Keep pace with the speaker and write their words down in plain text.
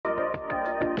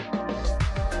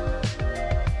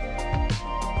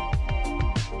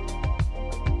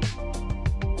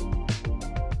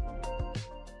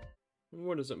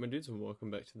what is up my dudes, and welcome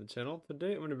back to the channel.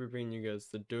 Today I'm going to be bringing you guys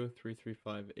the Do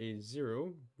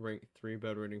 335A0, rank 3,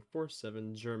 battle rating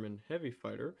 47 German heavy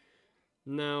fighter.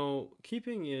 Now,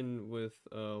 keeping in with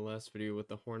last video with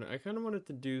the Hornet, I kind of wanted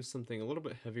to do something a little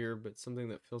bit heavier, but something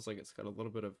that feels like it's got a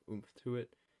little bit of oomph to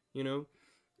it, you know?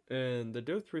 And the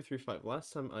Do 335,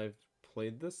 last time I've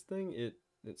played this thing,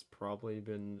 it's probably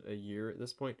been a year at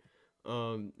this point.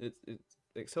 It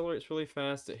accelerates really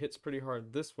fast, it hits pretty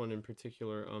hard. This one in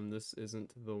particular, this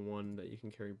isn't the one that you can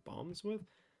carry bombs with.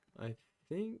 I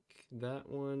think that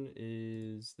one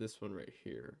is this one right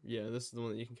here. Yeah, this is the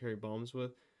one that you can carry bombs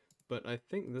with. But I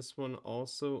think this one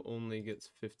also only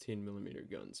gets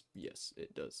 15mm guns. Yes,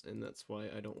 it does, and that's why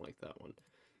I don't like that one.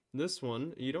 This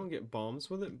one, you don't get bombs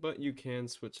with it, but you can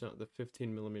switch out the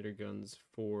 15mm guns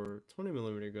for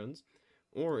 20mm guns.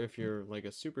 Or if you're like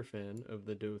a super fan of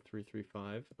the Do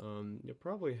 335, you'll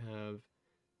probably have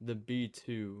the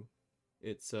B2.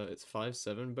 It's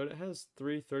 5.7, but it has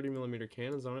three 30mm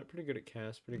cannons on it. Pretty good at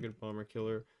cast, pretty good bomber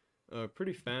killer.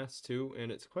 Pretty fast too,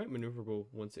 and it's quite maneuverable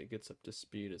once it gets up to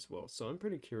speed as well. So I'm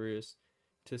pretty curious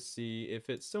to see if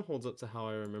it still holds up to how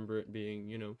I remember it being,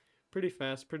 you know, pretty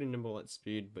fast, pretty nimble at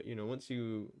speed, but you know, once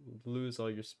you lose all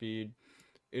your speed,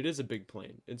 it is a big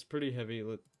plane. It's pretty heavy.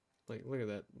 Like, look at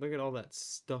that. Look at all that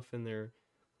stuff in there.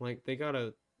 Like,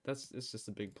 it's just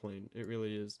a big plane. It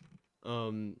really is.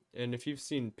 And if you've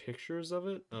seen pictures of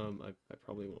it, I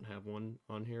probably won't have one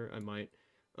on here. I might.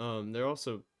 They're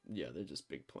also, yeah, they're just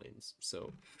big planes.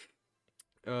 So,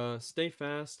 stay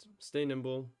fast, stay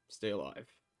nimble, stay alive.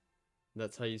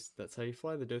 That's how you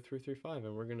fly the Do 335,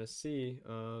 and we're gonna see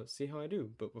how I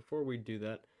do. But before we do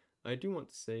that, I do want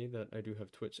to say that I do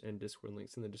have Twitch and Discord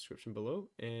links in the description below,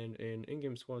 and an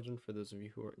in-game squadron for those of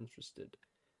you who are interested.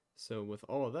 So with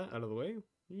all of that out of the way,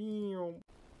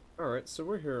 alright, so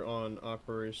we're here on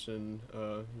Operation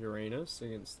Uranus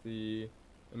against the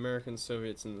Americans,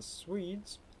 Soviets, and the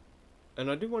Swedes.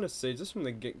 And I do want to say, just from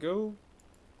the get-go,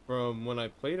 from when I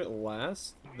played it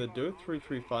last, the Do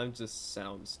 335 just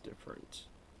sounds different.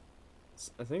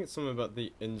 I think it's something about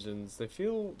the engines. They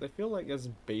feel like as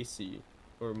bassy,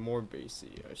 or more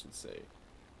bassy, I should say.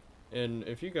 And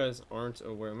if you guys aren't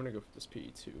aware, I'm gonna go for this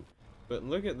PE2. But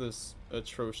look at this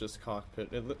atrocious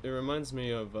cockpit. It reminds me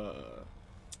of the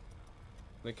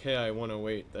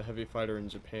KI-108, the heavy fighter in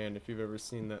Japan. If you've ever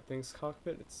seen that thing's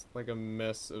cockpit, it's like a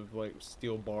mess of like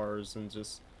steel bars and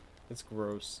just, it's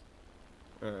gross.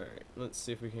 Alright, let's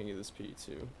see if we can get this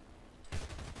PE2.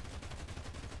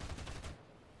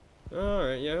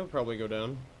 Alright, yeah, he'll probably go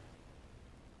down.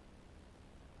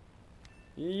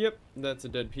 Yep, that's a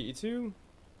dead PE2.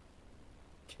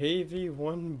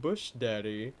 KV-1 Bush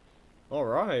Daddy.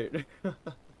 Alright.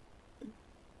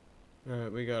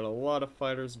 Alright, we got a lot of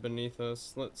fighters beneath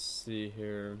us. Let's see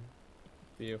here.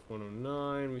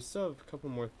 BF-109. We still have a couple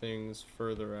more things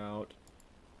further out.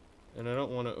 And I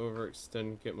don't want to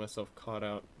overextend, get myself caught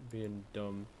out being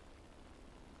dumb.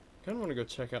 Kind of want to go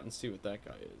check out and see what that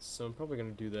guy is. So I'm probably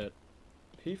going to do that.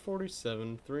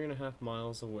 P-47, 3.5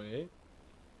 miles away.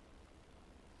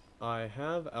 I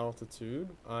have altitude.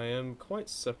 I am quite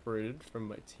separated from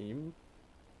my team.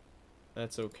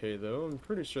 That's okay though. I'm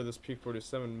pretty sure this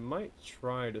P-47 might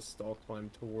try to stall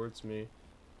climb towards me.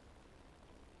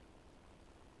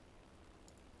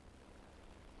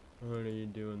 What are you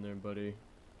doing there, buddy?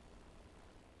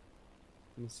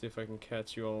 Let me see if I can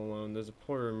catch you all alone. There's a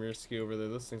Porter Mirski over there.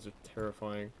 Those things are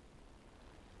terrifying.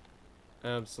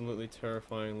 Absolutely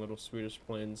terrifying little Swedish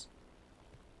planes.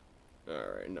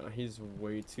 Alright, no, he's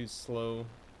way too slow.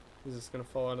 He's just gonna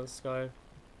fall out of the sky.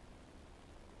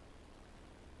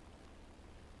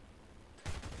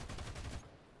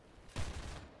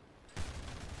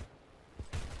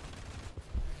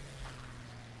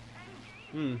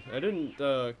 I didn't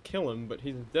kill him, but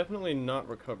he's definitely not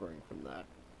recovering from that.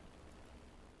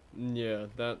 Yeah,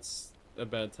 that's a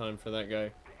bad time for that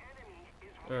guy.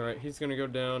 Alright, he's gonna go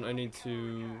down. I need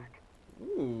to...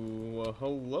 Ooh, well,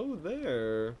 hello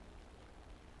there.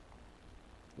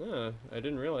 Yeah, I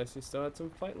didn't realize he still had some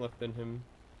fight left in him.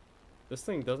 This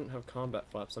thing doesn't have combat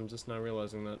flaps, I'm just now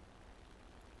realizing that.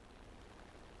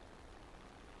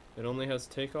 It only has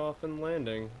takeoff and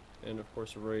landing, and of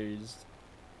course raised.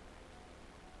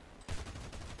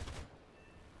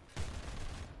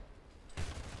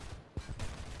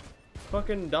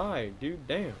 Fucking die, dude,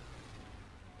 damn.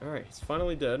 Alright, he's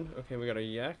finally dead. Okay, we got a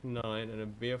Yak-9 and a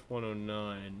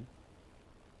BF-109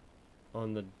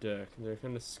 on the deck. They're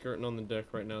kind of skirting on the deck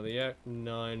right now. The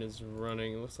Yak-9 is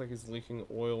running. It looks like he's leaking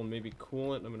oil, maybe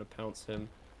coolant. I'm gonna pounce him.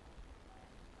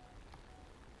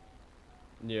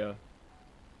 Yeah.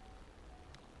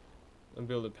 I'm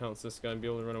be able to pounce this guy and be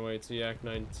able to run away. It's a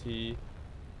Yak-9T.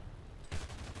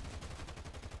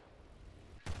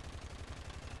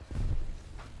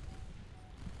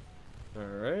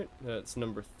 Alright, that's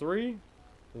number 3.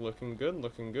 Looking good,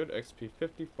 looking good. XP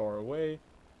 50, far away.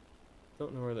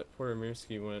 Don't know where that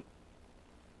Portomirski went.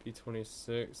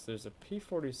 P26. There's a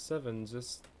P47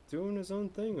 just doing his own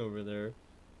thing over there.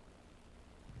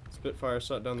 Spitfire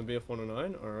shot down the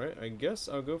BF-109. Alright, I guess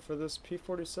I'll go for this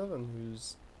P47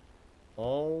 who's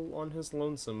all on his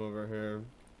lonesome over here.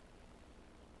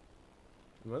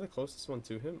 Am I the closest one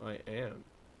to him? I am.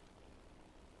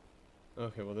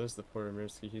 Okay, well there's the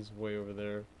Portomirski. He's way over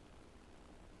there.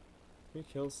 3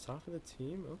 kills, top of the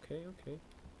team? Okay, okay.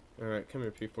 Alright, come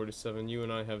here P47. You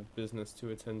and I have business to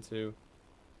attend to.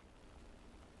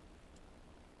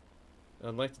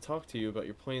 I'd like to talk to you about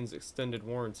your plane's extended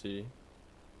warranty.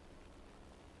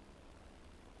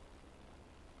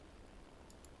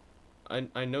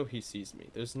 I know he sees me.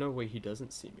 There's no way he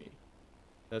doesn't see me.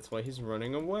 That's why he's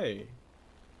running away.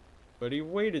 But he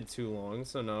waited too long,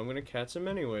 so now I'm gonna catch him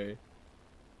anyway.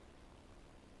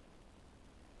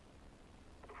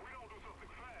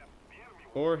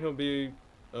 Or he'll be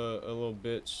a little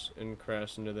bitch and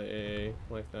crash into the AA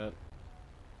like that.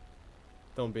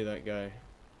 Don't be that guy.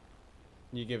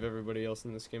 You give everybody else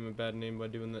in this game a bad name by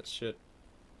doing that shit.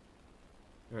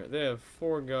 Alright, they have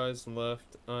 4 guys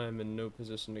left. I'm in no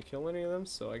position to kill any of them,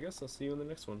 so I guess I'll see you in the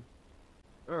next one.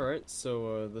 Alright,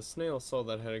 so the snail saw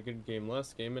that I had a good game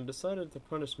last game and decided to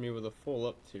punish me with a full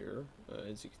up tier.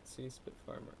 As you can see,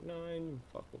 Spitfire Mark 9,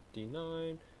 Focke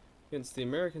D9. Against the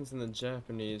Americans and the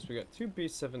Japanese, we got 2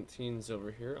 B-17s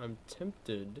over here. I'm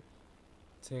tempted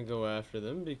to go after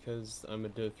them because I'm a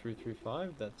Do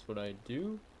 335. That's what I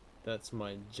do. That's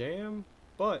my jam.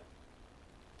 But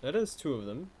that is 2 of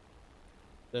them.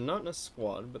 They're not in a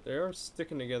squad, but they are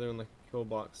sticking together in like a kill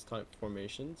box type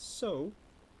formation. So,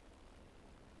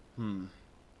 I'm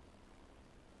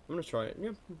gonna try it.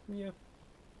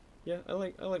 Yeah. I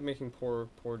like making poor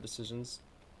decisions.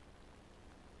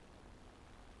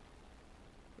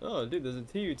 Oh, dude, there's a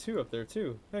TU2 up there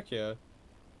too. Heck yeah.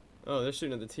 Oh, they're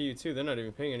shooting at the TU2. They're not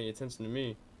even paying any attention to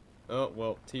me. Oh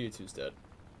well, TU2's dead.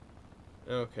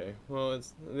 Okay, well,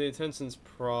 the attention's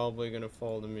probably gonna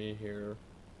fall to me here.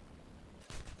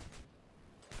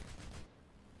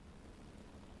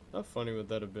 How funny would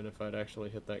that have been if I'd actually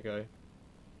hit that guy?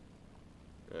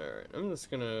 Alright, I'm just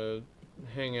gonna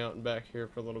hang out back here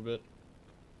for a little bit.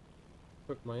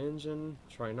 Cook my engine,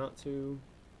 try not to.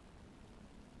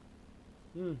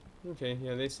 Okay,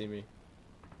 yeah, they see me.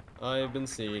 I've been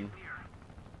seen.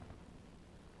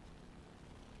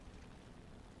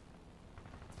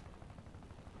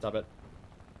 Stop it.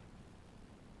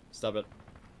 Stop it.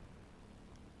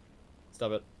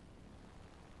 Stop it.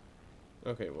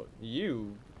 Okay, well,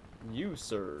 you,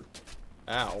 sir,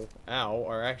 ow,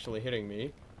 are actually hitting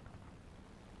me.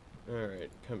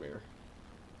 Alright, come here.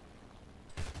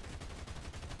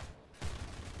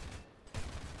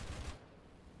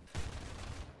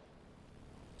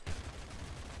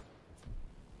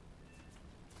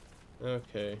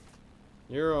 Okay,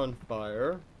 you're on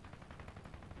fire.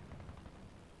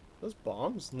 Those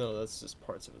bombs? No, that's just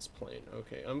parts of his plane.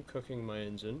 Okay, I'm cooking my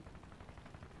engine.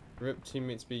 Rip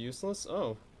teammates be useless?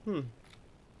 Oh,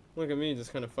 Look at me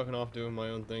just kind of fucking off doing my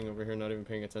own thing over here, not even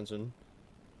paying attention.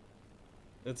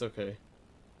 It's okay.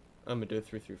 I'm a Do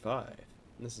 335.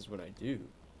 And this is what I do.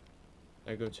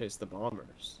 I go chase the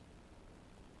bombers.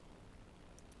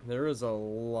 There is a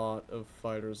lot of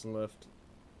fighters left.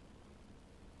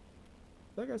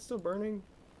 Is that guy still burning?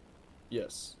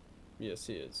 Yes. Yes,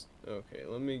 he is. Okay,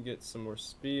 let me get some more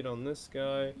speed on this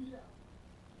guy.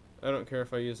 I don't care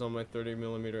if I use all my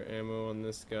 30mm ammo on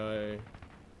this guy,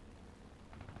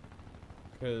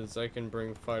 because I can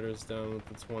bring fighters down with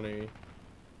the 20.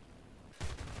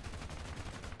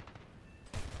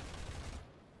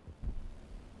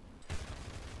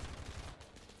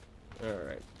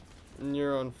 Alright. And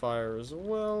you're on fire as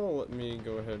well. Let me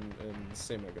go ahead and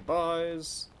say my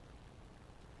goodbyes.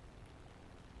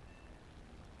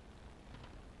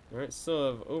 Alright, still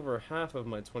have over half of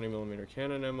my 20mm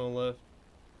cannon ammo left.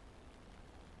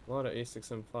 A lot of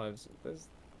A6M5s.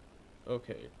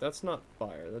 Okay, that's not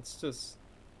fire. That's just...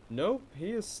 Nope,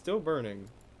 he is still burning.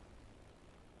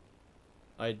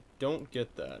 I don't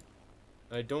get that.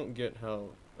 I don't get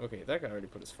how... Okay, that guy already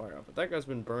put his fire out, but that guy's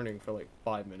been burning for like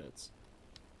 5 minutes.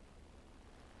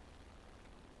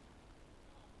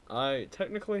 I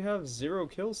technically have 0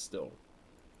 kills still.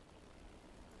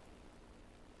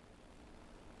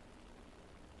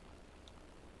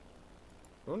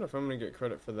 I wonder if I'm gonna get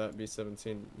credit for that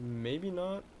B-17. Maybe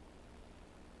not.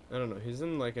 I don't know. He's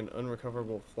in like an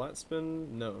unrecoverable flat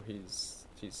spin. No, he's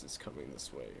just coming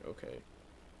this way. Okay.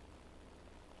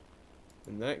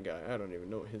 And that guy, I don't even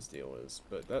know what his deal is,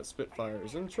 but that Spitfire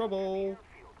is in trouble.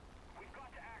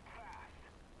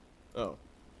 Oh.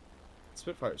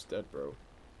 Spitfire's dead, bro.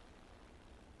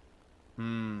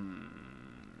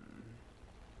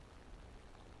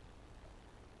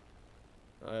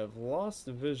 I have lost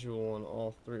the visual on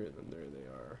all three of them. There they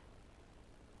are.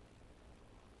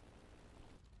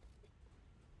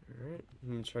 Alright, I'm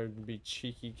gonna try to be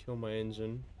cheeky, kill my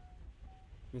engine.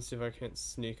 Let me see if I can't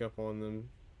sneak up on them.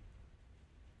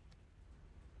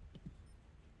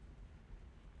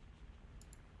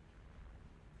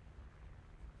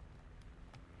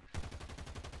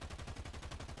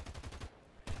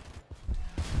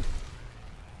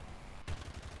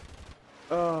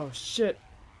 Oh, shit!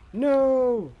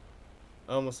 No!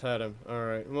 I almost had him.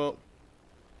 Alright, well,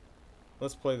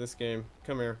 let's play this game.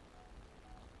 Come here.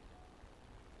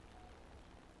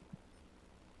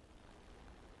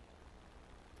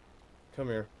 Come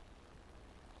here.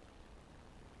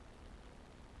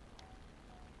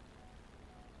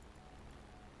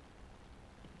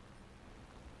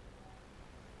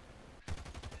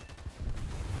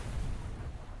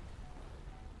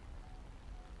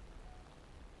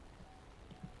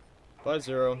 Bye,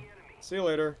 Zero. See you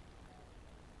later.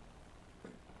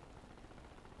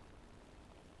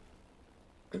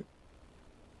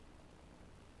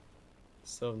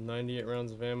 So 98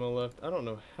 rounds of ammo left. I don't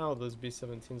know how those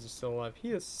B-17s are still alive.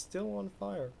 He is still on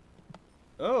fire.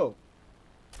 Oh!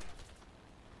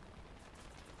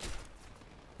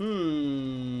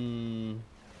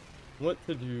 What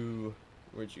to do?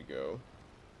 Where'd you go?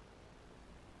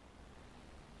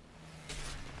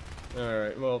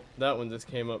 Alright, well, that one just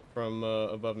came up from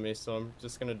above me, so I'm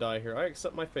just gonna die here. I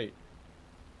accept my fate.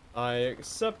 I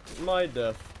accept my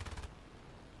death.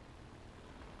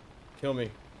 Kill me.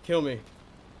 Kill me.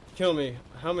 Kill me.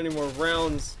 How many more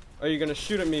rounds are you gonna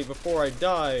shoot at me before I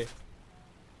die?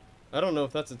 I don't know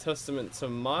if that's a testament to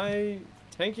my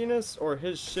tankiness or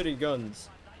his shitty guns.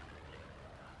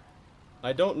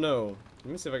 I don't know.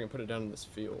 Let me see if I can put it down in this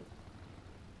field.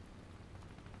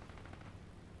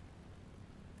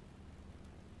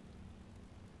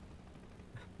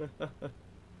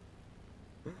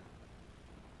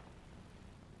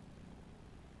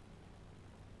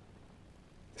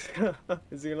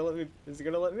 Is he gonna let me? Is he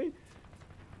gonna let me?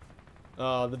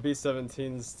 Oh, the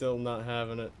B-17's still not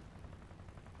having it.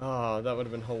 Oh, that would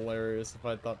have been hilarious if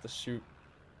I thought to shoot.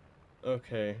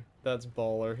 Okay, that's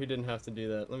baller. He didn't have to do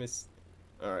that. Let me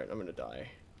Alright, I'm gonna die.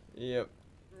 Yep.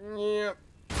 Yep.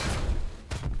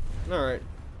 Alright.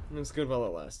 That's good while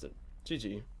it lasted.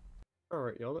 GG.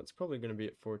 Alright, y'all, that's probably gonna be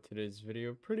it for today's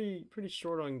video. Pretty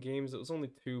short on games. It was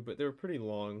only 2, but they were pretty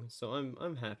long, so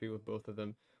I'm happy with both of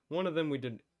them. One of them we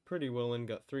did pretty well in,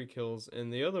 got 3 kills,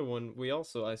 and the other one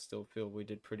I still feel we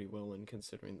did pretty well in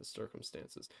considering the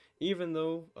circumstances. Even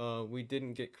though we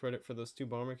didn't get credit for those 2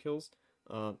 bomber kills,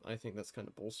 I think that's kind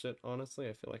of bullshit, honestly.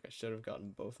 I feel like I should have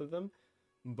gotten both of them,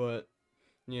 but,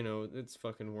 you know, it's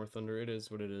fucking War Thunder. It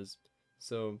is what it is.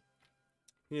 So,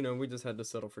 you know, we just had to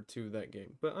settle for 2 that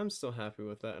game. But I'm still happy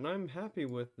with that, and I'm happy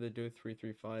with the Do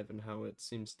 335 and how it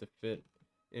seems to fit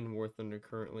in War Thunder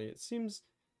currently. It seems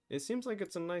like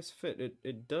it's a nice fit.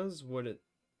 It does what it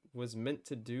was meant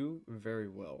to do very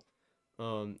well.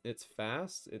 It's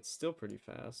fast. It's still pretty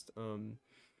fast.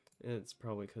 It's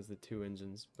probably because the 2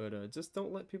 engines, but just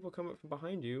don't let people come up from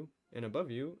behind you and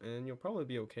above you, and you'll probably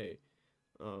be okay.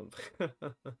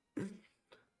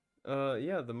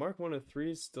 Yeah, the Mark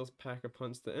 103s still pack a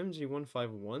punch. The MG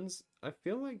 151s, I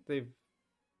feel like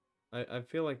I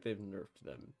feel like they've nerfed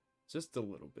them just a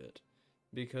little bit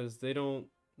because they don't,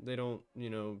 you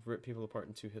know, rip people apart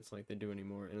in 2 hits like they do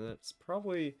anymore, and that's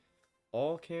probably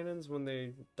all cannons when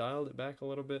they dialed it back a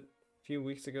little bit a few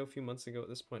months ago. At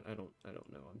this point, I don't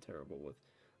know. I'm terrible with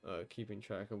keeping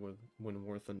track of when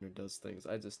War Thunder does things.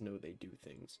 I just know they do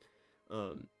things.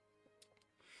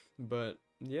 But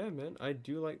yeah, man, I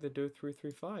do like the Do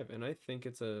 335, and I think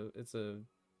it's a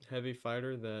heavy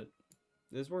fighter that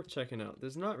is worth checking out.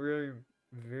 There's not really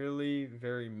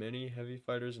very many heavy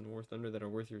fighters in War Thunder that are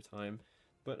worth your time,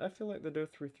 but I feel like the Do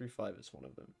 335 is one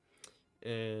of them.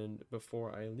 And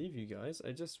before I leave you guys,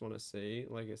 I just want to say,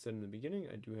 like I said in the beginning,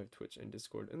 I do have Twitch and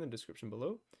Discord in the description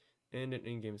below, and an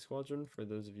in-game squadron for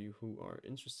those of you who are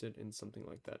interested in something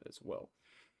like that as well.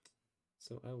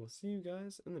 So I will see you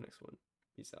guys in the next one.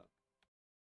 Peace out.